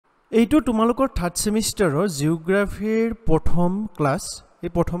এইটো তোমালোকৰ থাৰ্ড সেমিষ্টাৰৰ জিওগ্ৰাফিৰ প্ৰথম ক্লাছ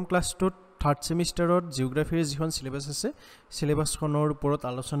এই প্ৰথম ক্লাছটোত থাৰ্ড সেমিষ্টাৰত জিওগ্ৰাফিৰ যিখন সিলেবাস আছে সিলেবাসখনৰ ওপৰত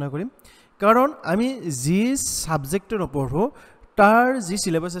আলোচনা কৰিম কাৰণ আমি যি সাবজেক্ট নপঢ়ো তাৰ যি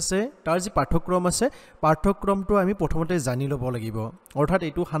সিলেবাস আছে তাৰ যি পাঠ্যক্ৰম আছে পাঠ্যক্ৰমটো আমি প্ৰথমতে জানি ল'ব লাগিব অৰ্থাৎ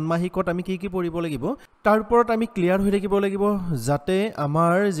এইটো ষান্মাসিকত আমি কি পঢ়িব লাগিব তাৰ ওপৰত আমি ক্লিয়াৰ হৈ থাকিব লাগিব যাতে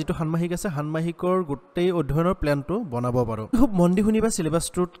আমাৰ যেটো ষান্মাসিক আছে ষান্মাসিকৰ গোটেই অধ্যয়নৰ প্ল্যানটো বনাব পাৰো খুব মন দি শুনিবা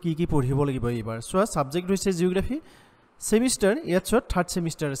সিলেবাসটোত কি পঢ়িব লাগিব এইবাৰ সোৱা সাবজেক্ট হৈছে জিওগ্ৰাফি সেমিষ্টাৰ ইয়াত থাৰ্ড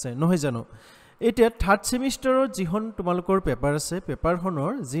সেমিষ্টাৰ আছে নহয় জানো এতিয়া থাৰ্ড সেমিষ্টাৰৰ যিখন তোমালোকৰ পেপাৰ আছে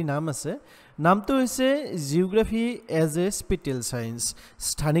পেপাৰখনৰ যি নাম আছে নামটো হৈছে জিওগ্ৰাফি এজ এ স্পেটিয়েল সায়েন্স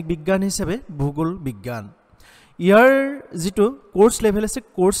স্থানিক বিজ্ঞান হিচাপে ভূগোল বিজ্ঞান ইয়াৰ যেটো কোৰ্স লেভেল আছে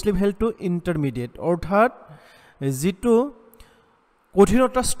কোৰ্স লেভেলটো ইন্টাৰমিডিয়েট অৰ্থাৎ যেটো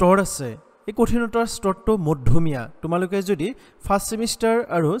কঠিনতা স্তৰ আছে এই কঠিনতাৰ স্তৰটো মধ্যমীয়া তোমালোকে যদি ফাৰ্স্ট সেমিষ্টাৰ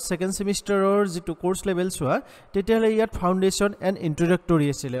আৰু সেকেন্ড সেমিষ্টাৰৰ যেটো কোৰ্স লেভেল চোৱা তেতিয়ালে ইয়াত ফাউন্ডেশন এন্ড ইন্ট্ৰোডাক্টৰি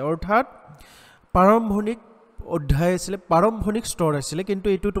আছিল অৰ্থাৎ প্ৰাৰম্ভিক অধ্যায় আছিল প্ৰাৰম্ভিক স্তৰ আছিল কিন্তু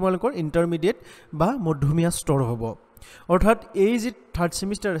এটো তোমালোকৰ ইন্টাৰমিডিয়েট বা মধ্যমীয়া স্তৰ হ'ব অৰ্থাৎ এই যে থাৰ্ড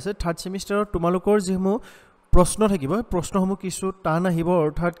সেমিষ্টাৰ আছে থাৰ্ড সেমিষ্টাৰত তোমালোকৰ যেমু প্ৰশ্ন থাকিব প্ৰশ্নসমূহ কিছু টান আহিব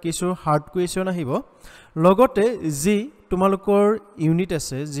অৰ্থাৎ কিছু হাৰ্ড কোৱেশ্চন আহিব লগতে যি তোমালোকৰ ইউনিট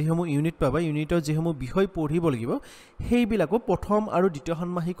আছে যেসমূহ ইউনিট পাবা ইউনিটৰ যেসমূহ বিষয় পঢ়িব লাগিব সেইবিলাকো প্ৰথম আৰু দ্বিতীয়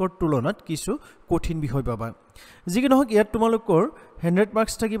ষান্মাসিকৰ তুলনাত কিছু কঠিন বিষয় পাবা যিকি নহওক ইয়াত তোমালোকৰ 100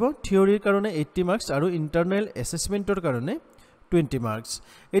 মাৰ্কস থাকিব থিওৰিৰ কাৰণে 80 মাৰ্কস আৰু ইন্টাৰনেল এসেসমেন্টৰ কাৰণে 20 মাৰ্কস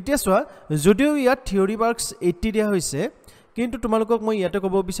এতিয়া সোৱা যদিও ইয়াত থিওৰি মাৰ্কস 80 দিয়া হৈছে কিন্তু তোমালোকক মই ইয়াতে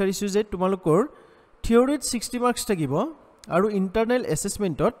ক'ব বিচাৰিছো যে তোমালোকৰ থিওৰিত 60 মাৰ্কস থাকিব আৰু ইন্টাৰনেল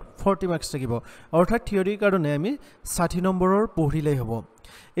এসেসমেন্টত 40 মাৰ্কস থাকিব অৰ্থাৎ থিওৰিৰ কাৰণে আমি 60 নম্বৰৰ পঢ়িলেই হ'ব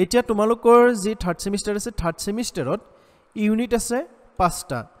এতিয়া তোমালোকৰ যি থাৰ্ড সেমিষ্টাৰ আছে থাৰ্ড সেমিষ্টাৰত ইউনিট আছে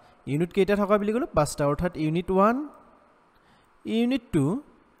 5টা ইউনিট কেইটা থকা বুলি গলো 5টা অৰ্থাৎ ইউনিট 1 ইউনিট 2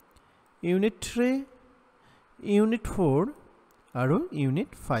 ইউনিট 3 ইউনিট 4 আৰু ইউনিট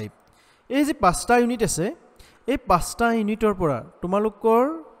 5 এই যে 5টা ইউনিট আছে এই 5টা ইউনিটৰ পৰা তোমালোকৰ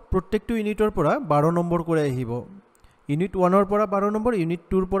প্ৰত্যেকটো ইউনিটৰ পৰা 12 নম্বৰ কৰি আহিব ইউনিট 1 ৰ পৰা 12 নম্বৰ ইউনিট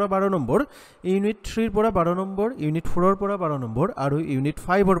 2 ৰ পৰা 12 নম্বৰ ইউনিট 3 ৰ পৰা 12 নম্বৰ ইউনিট 4 ৰ পৰা 12 নম্বৰ আৰু ইউনিট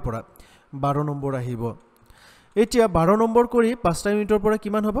 5 ৰ পৰা 12 নম্বৰ আহিব এতিয়া 12 নম্বৰ কৰি 5টা ইউনিটৰ পৰা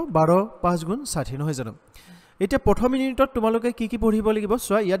কিমান হ'ব 12 5 গুণ 60 নহয় জানো এতিয়া প্ৰথম ইউনিটত তোমালোকে কি পঢ়িব লাগিব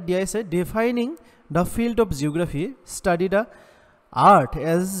সোৱা ইয়াত দিয়া আছে defining the field of geography study the art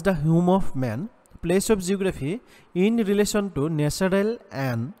as da home of man place of geography in relation to natural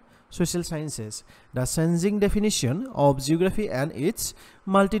and social sciences the changing definition of geography and its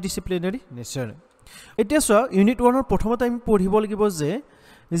multidisciplinary nature এতিয়া সোৱা unit 1 ৰ প্ৰথমতে আমি পঢ়িব লাগিব যে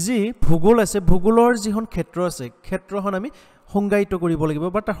যি ভূগোল আছে ভূগোলৰ যিখন ক্ষেত্ৰ আছে ক্ষেত্ৰখন আমি সংজ্ঞায়িত কৰিব লাগিব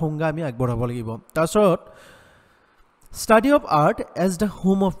বা তাৰ সংজ্ঞা আমি আগবঢ়াব লাগিব তাৰছত study of art as the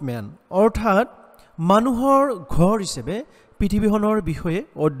home of man অৰ্থাৎ মানুহৰ ঘৰ হিচাপে পৃথিৱীখনৰ বিষয়ে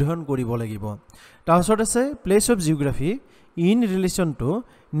অধ্যয়ন কৰিব লাগিব তাৰছত আছে place of geography in relation two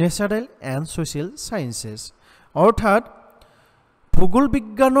ন্যাচাৰাল and social sciences অৰ্থাৎ ভূগোল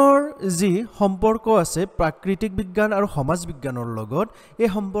বিজ্ঞানৰ যি সম্পৰ্ক আছে প্ৰাকৃতিক বিজ্ঞান আৰু সমাজ বিজ্ঞানৰ লগত এই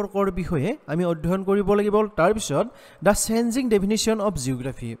সম্পৰ্কৰ বিষয়ে আমি অধ্যয়ন কৰিব লাগিব তাৰ পিছত দা চেঞ্জিং ডেফিনিশন অফ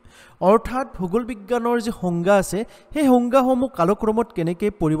জিওগ্ৰাফি অৰ্থাৎ ভূগোল বিজ্ঞানৰ যি সংজ্ঞা আছে সেই সংজ্ঞাসমূহ কালক্ৰমত কেনেকৈ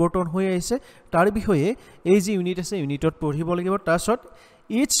পৰিৱৰ্তন হৈ আহিছে তাৰ বিষয়ে এই যি ইউনিট আছে ইউনিটত পঢ়িব লাগিব তাৰছত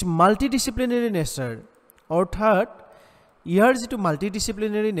ইটস মাল্টিডিসিপ্লিনাৰী নেচাৰ অৰ্থাৎ ইয়াৰ যেটো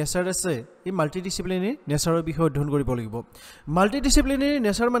মাল্টিডিসিপ্লিনাৰী নেচাৰ আছে এই মাল্টিডিসিপ্লিনাৰী নেচাৰৰ বিষয়ে অধ্যয়ন কৰিব লাগিব মাল্টিডিসিপ্লিনাৰী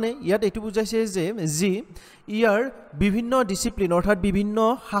নেচাৰ মানে ইয়াত এটো বুজাইছে যে যি ইয়াৰ বিভিন্ন ডিসিপ্লিন অৰ্থাৎ বিভিন্ন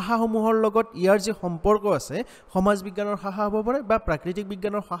শাখাসমূহৰ লগত ইয়াৰ যে সম্পৰ্ক আছে সমাজ বিজ্ঞানৰ শাখা হ'ব পাৰে বা প্ৰাকৃতিক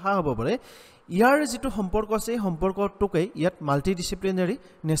বিজ্ঞানৰ শাখা হ'ব পাৰে ইয়াৰ যেটো সম্পৰ্ক আছে এই সম্পৰ্কটোকে ইয়াত মাল্টিডিসিপ্লিনাৰী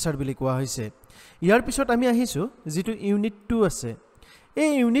নেচাৰ বুলি কোৱা হৈছে ইয়াৰ পিছত আমি আহিছো যেটো ইউনিট 2 আছে এই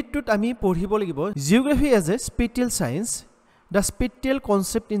ইউনিটটোত আমি পঢ়িব লাগিব geography as a স্পেটিয়েল science the spatial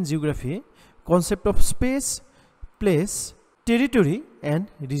concept in geography concept of space place territory and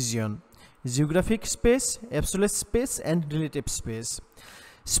region geographic space absolute space and relative space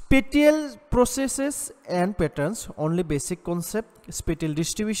spatial processes and patterns only basic concept spatial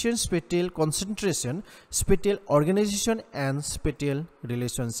distribution spatial concentration spatial organization and spatial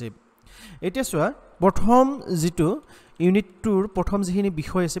relationship এতিয়া সোৱা প্ৰথম যেটো unit 2 ৰ প্ৰথম যিখিনি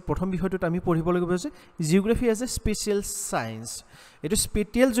বিষয় আছে প্ৰথম বিষয়টোত আমি পঢ়িব লাগিব যে geography as a special science এটো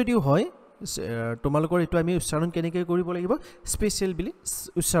স্পেটিয়েল যদিও হয় তোমালোকৰ এটো আমি উচ্চাৰণ কেনেকৈ কৰিব লাগিব স্পেশাল বুলি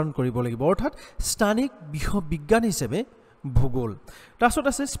উচ্চাৰণ কৰিব লাগিব অৰ্থাৎ স্থানিক বিজ্ঞান হিচাপে ভূগোল তাৰছত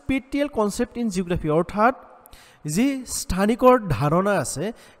আছে স্পেটিয়েল কনসেপ্ট ইন জিওগ্ৰাফি অৰ্থাৎ যি স্থানিকৰ ধাৰণা আছে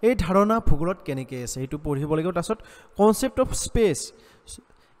এই ধাৰণা ভূগোলত কেনেকৈ আছে এইটো পঢ়িব লাগিব তাৰছত কনসেপ্ট অফ স্পেস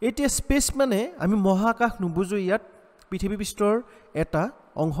এতিয়া স্পেস মানে আমি মহাকাশ নুবুজো ইয়াত পৃথিৱী পৃষ্ঠৰ এটা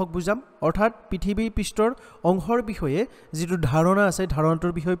অংশক বুজাম অৰ্থাৎ পৃথিৱী পৃষ্ঠৰ অংশৰ বিষয়ে যেটো ধাৰণা আছে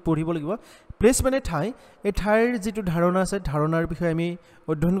ধাৰণাটোৰ বিষয়ে পঢ়িব লাগিব প্লেস মানে ঠাই এই ঠাইৰ যেটো ধাৰণা আছে ধাৰণাৰ বিষয়ে আমি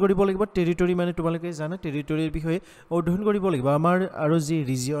অধ্যয়ন কৰিব লাগিব টেৰিটৰি মানে তোমালোকে জানা টেৰিটৰিৰ বিষয়ে অধ্যয়ন কৰিব লাগিব আমাৰ আৰু যি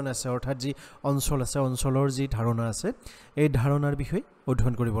ৰিজিয়ন আছে অৰ্থাৎ যি অঞ্চল আছে অঞ্চলৰ যি ধাৰণা আছে এই ধাৰণাৰ বিষয়ে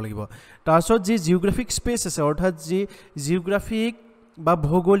অধ্যয়ন কৰিব লাগিব তাৰছত যি জিওগ্ৰাফিক স্পেস আছে অৰ্থাৎ যি জিওগ্ৰাফিক বা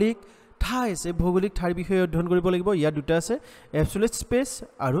ভৌগোলিক ঠাই আছে ভৌগোলিক ঠাইৰ বিষয়ে অধ্যয়ন কৰিব লাগিব ইয়াত দুটা আছে এবসলিউট স্পেস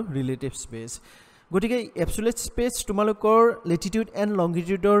আৰু ৰিলেটিভ স্পেস গতিকে এবসলিউট স্পেস তোমালোকৰ লেটিটিউড এণ্ড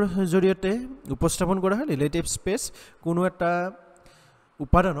লংগিটিউডৰ জৰিয়তে উপস্থাপন কৰা হয় ৰিলেটিভ স্পেস কোনো এটা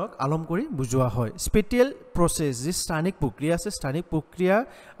উপাদানক আলম কৰি বুজোৱা হয় স্পেটিয়েল প্ৰসেস যি স্থানিক প্ৰক্ৰিয়া আছে স্থানিক প্ৰক্ৰিয়া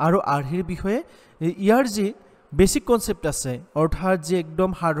আৰু আৰ্হিৰ বিষয়ে ইয়াৰ যি বেসিক কনসেপ্ট আছে অৰ্থাৎ যে একদম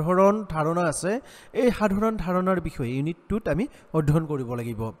সাধাৰণ ধাৰণা আছে এই সাধাৰণ ধাৰণাৰ বিষয়ে ইউনিট 2ত আমি অধ্যয়ন কৰিব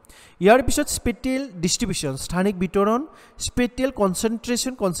লাগিব ইয়াৰ পিছত স্পেটিয়েল ডিস্ট্ৰিবিউশন স্থানিক বিতৰণ স্পেটিয়েল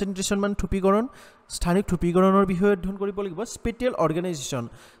কনসেন্ট্ৰেশন মানে থুপীকৰণ স্থানিক থুপীকৰণৰ বিষয়ে অধ্যয়ন কৰিব লাগিব স্পেটিয়েল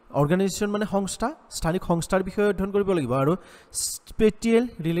অৰ্গানাইজেশন মানে সংস্থা স্থানিক সংস্থাৰ বিষয়ে অধ্যয়ন কৰিব লাগিব আৰু স্পেটিয়েল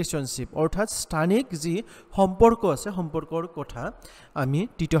ৰিলেশনশিপ অৰ্থাৎ স্থানিক যি সম্পৰ্ক আছে সম্পৰ্কৰ কথা আমি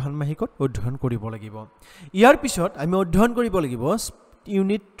তৃতীয় ষান্মাসিকত অধ্যয়ন কৰিব লাগিব ইয়াৰ পিছত আমি অধ্যয়ন কৰিব লাগিব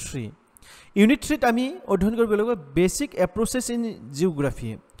ইউনিট 3ত আমি অধ্যয়ন কৰিব লাগিব basic approaches in geography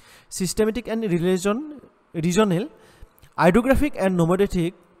systematic and regional আইডিওগ্ৰাফিক and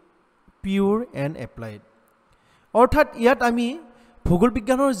নোমোডেটিক pure and applied অৰ্থাৎ ইয়াত আমি ভূগোল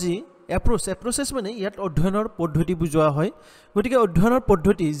বিজ্ঞানৰ যি এপ্ৰোচেছ মানে ইয়াত অধ্যয়নৰ পদ্ধতি বুজোৱা হয় গতিকে অধ্যয়নৰ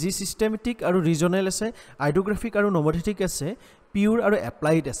পদ্ধতি যি সিস্টেমেটিক আৰু ৰিজনেল আছে আইডিওগ্ৰাফিক আৰু নোমোডেটিক আছে পিউৰ আৰু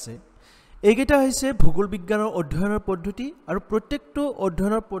এপ্লাইড আছে এইকেইটা হৈছে ভূগোল বিজ্ঞানৰ অধ্যয়নৰ পদ্ধতি আৰু প্ৰত্যেকটো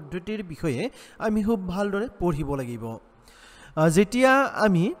অধ্যয়নৰ পদ্ধতিৰ বিষয়ে আমি খুব ভালদৰে পঢ়িব লাগিব যেতিয়া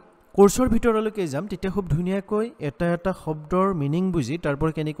আমি কোৰ্সৰ ভিতৰলৈকে যাম তেতিয়া খুব ধুনীয়াকৈ এটা শব্দৰ মিনিং বুজি তাৰপৰ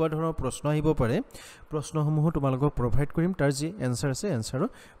কেনেকুৱা ধৰণৰ প্ৰশ্ন আহিব পাৰে প্ৰশ্নসমূহ তোমালোকক প্ৰভাইড কৰিম তাৰ যি এনসাৰ আছে এনসাৰো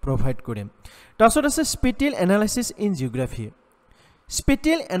প্ৰভাইড কৰিম তাৰছত আছে স্পেটিয়েল এনালাইসিস ইন জিওগ্ৰাফি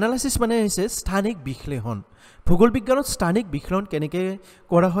স্পেটিয়েল এনালাইসিস মানে হৈছে স্থানিক বিশ্লেষণ ভূগোল বিজ্ঞানত স্থানিক বিশ্লেষণ কেনেকৈ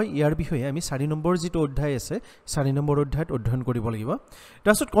কৰা হয় ইয়াৰ বিষয়ে আমি 4 নম্বৰ যেটো অধ্যায় আছে 4 নম্বৰ অধ্যায়ত অধ্যয়ন কৰিব লাগিব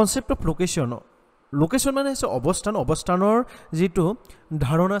তাৰছত কনসেপ্ট অফ লোকেশন মানে হৈছে অৱস্থানৰ যেটো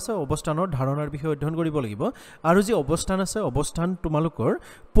ধাৰণা আছে অৱস্থানৰ ধাৰণাৰ বিষয়ে অধ্যয়ন কৰিব লাগিব আৰু যি অৱস্থান আছে অৱস্থান তোমালোকৰ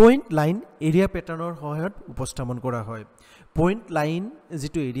পইণ্ট লাইন এৰিয়া প্যাটাৰ্নৰ সহায়ত উপস্থাপন কৰা হয় পইণ্ট লাইন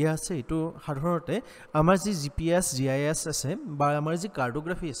যেটো এৰিয়া আছে এটো সাধাৰণতে আমাৰ যি জিপিএস জিআইএস আছে বা আমাৰ যি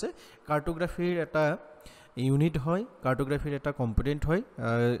কাৰ্টোগ্ৰাফি আছে কাৰ্টোগ্ৰাফিৰ এটা ইউনিট হয় কাৰ্টোগ্ৰাফিৰ এটা কম্পোনেন্ট হয়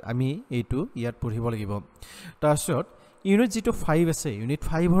আমি এইটো ইয়াত পঢ়িব লাগিব তাৰছত ইউনিট যেটো 5 আছে ইউনিট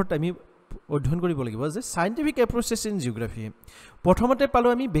 5ত আমি অধ্যয়ন কৰিব লাগিব যে সাইন্টিফিক এপ্ৰোচেছ ইন জিওগ্ৰাফি প্ৰথমতে পালো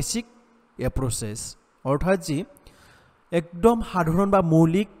আমি বেসিক এপ্ৰোচেছ অৰ্থাৎ যি একদম সাধাৰণ বা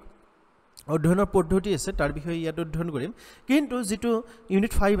মৌলিক অধ্যয়নৰ পদ্ধতি আছে তাৰ বিষয়ে ইয়াত অধ্যয়ন কৰিম কিন্তু যেটো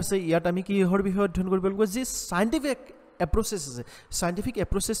ইউনিট 5 আছে ইয়াত আমি কি হৰ বিষয়ে অধ্যয়ন কৰিব লাগিব যে সাইন্টিফিক এপ্ৰোচেছ আছে সাইন্টিফিক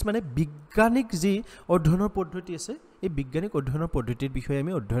এপ্ৰোচেছ মানে বিজ্ঞানিক যি অধ্যয়নৰ পদ্ধতি আছে এই বিজ্ঞানিক অধ্যয়নৰ পদ্ধতিৰ বিষয়ে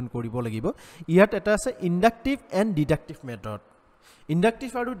আমি অধ্যয়ন কৰিব লাগিব ইয়াত এটা আছে inductive and deductive method inductive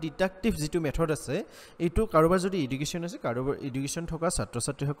আৰু ডিডাকটিভ যেটো মেথড আছে এটো কাৰোবাৰ যদি এডুকেশন আছে কাৰোবাৰ এডুকেশন থকা ছাত্ৰ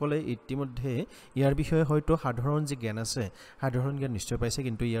ছাত্ৰীসকলে ইতিমধ্যে ইয়াৰ বিষয়ে হয়তো সাধাৰণ যি জ্ঞান আছে সাধাৰণ জ্ঞান নিশ্চয় পাইছে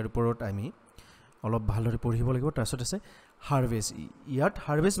কিন্তু ইয়াৰ ওপৰত আমি অলপ ভালদৰে পঢ়িব লাগিব তাৰছত আছে হাৰ্ভেজ ইয়াত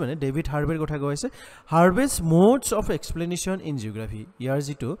হাৰ্ভেজ মানে ডেভিড হাৰ্ভেৰ কথা কৈছে হাৰ্ভেজ modes of explanation in geography ইয়াৰ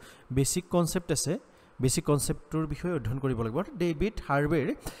যেটো বেসিক কনসেপ্ট আছে বেসিক কনসেপ্টৰ বিষয়ে অধ্যয়ন কৰিব লাগিব ডেভিড হাৰ্ভেৰ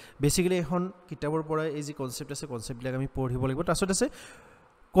বেসিক্যালি এখন কিতাপৰ পৰা এই যে কনসেপ্ট আছে কনসেপ্টবিলাক আমি পঢ়িব লাগিব তাৰছত আছে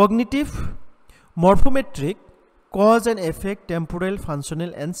cognitive মৰফোমেট্ৰিক cause and effect temporal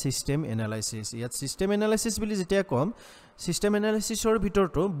functional and system analysis ইয়াত সিস্টেম এনালাইসিস বুলি যেতিয়া কম সিস্টেম এনালাইসিসৰ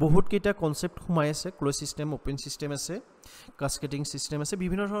ভিতৰতো বহুত কেইটা কনসেপ্ট সোমাই আছে ক্লোজ সিস্টেম ওপেন সিস্টেম আছে কাস্কেডিং সিস্টেম আছে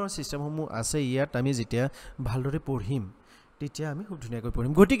বিভিন্ন ধৰণৰ সিস্টেমসমূহ আছে ইয়াত আমি যেতিয়া ভালদৰে পঢ়িম তেতিয়া আমি খুব ধুনীয়াকৈ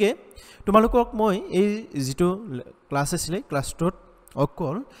পঢ়িম গতিকে তোমালোকক মই এই যেটো ক্লাস আছিল ক্লাছটোত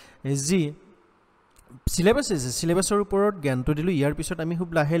অকল যি সিলেবাসৰ ওপৰত জ্ঞানটো দিলো ইয়াৰ পিছত আমি খুব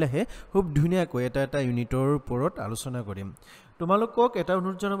লাহে লাহে খুব ধুনীয়াকৈ এটা ইউনিটৰ ওপৰত আলোচনা কৰিম তোমালোকক এটা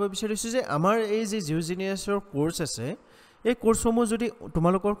অনুৰোধ জনাব বিচাৰিছো যে আমাৰ এই যে জিওজিনিয়াছৰ কোৰ্স আছে এই কোৰ্সসমূহ যদি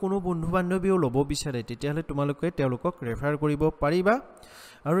তোমালোকৰ কোনো বন্ধু বান্ধৱীও ল'ব বিচাৰে তেতিয়াহলে তোমালোকে তেওঁলোকক ৰেফাৰ কৰিব পাৰিবা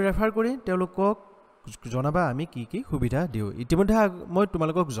আৰু ৰেফাৰ কৰি তেওঁলোকক জনাবা আমি কি সুবিধা দিও ইতিমধ্যে মই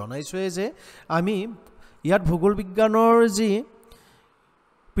তোমালোকক জনাইছোৱে যে আমি ইয়াত ভূগোল বিজ্ঞানৰ যি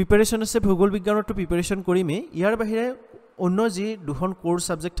প্ৰিপাৰেশ্যন আছে ভূগোল বিজ্ঞানতো প্ৰিপাৰেশ্যন কৰিমেই ইয়াৰ বাহিৰে অন্য যি দুখন কোৰ্ছ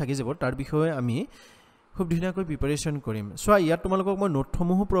সাবজেক্ট থাকি যাব তাৰ বিষয়ে আমি খুব ধুনীয়াকৈ প্ৰিপাৰেশ্যন কৰিম সো ইয়াত তোমালোকক মই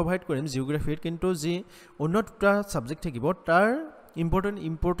নোটসমূহো প্ৰভাইড কৰিম জিওগ্ৰাফিৰ কিন্তু যি অন্য দুটা সাবজেক্ট থাকিব তাৰ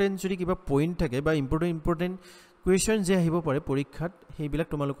ইম্পৰ্টেন্ট যদি কিবা পইণ্ট থাকে বা ইম্পৰ্টেন্ট কুৱেশ্যন যে আহিব পাৰে পৰীক্ষাত সেইবিলাক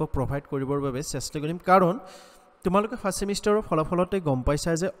তোমালোকক প্ৰভাইড কৰিবৰ বাবে চেষ্টা কৰিম কাৰণ তোমালোকে ফাৰ্ষ্ট সেমিষ্টাৰৰ ফলাফলতে গম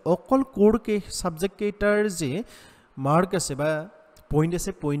পাইছা যে অকল কোৰ সাবজেক্ট কেইটাৰ যে মাৰ্ক আছে বা পইণ্ট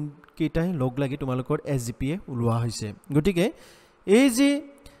আছে পইণ্ট কেইটাই লগ লাগি তোমালোকৰ এছজিপিএ ওলোৱা হৈছে গতিকে এই যে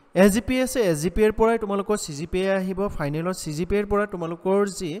এছজিপিএ আছে এছজিপিএৰ পৰাই তোমালোকৰ সিজিপিএ আহিব ফাইনেলত সিজিপিএৰ পৰা তোমালোকৰ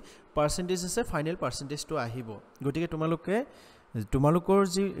যি পাৰ্চেন্টেজ আছে ফাইনেল পাৰ্চেন্টেজটো আহিব গতিকে তোমালোকৰ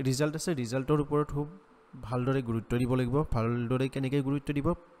যি ৰিজাল্ট আছে ৰিজাল্টৰ ওপৰত খুব ভালদৰে গুৰুত্ব দিব লাগিব ভালদৰে কেনেকৈ গুৰুত্ব দিব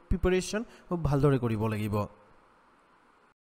প্ৰিপাৰেশ্যন খুব ভালদৰে কৰিব লাগিব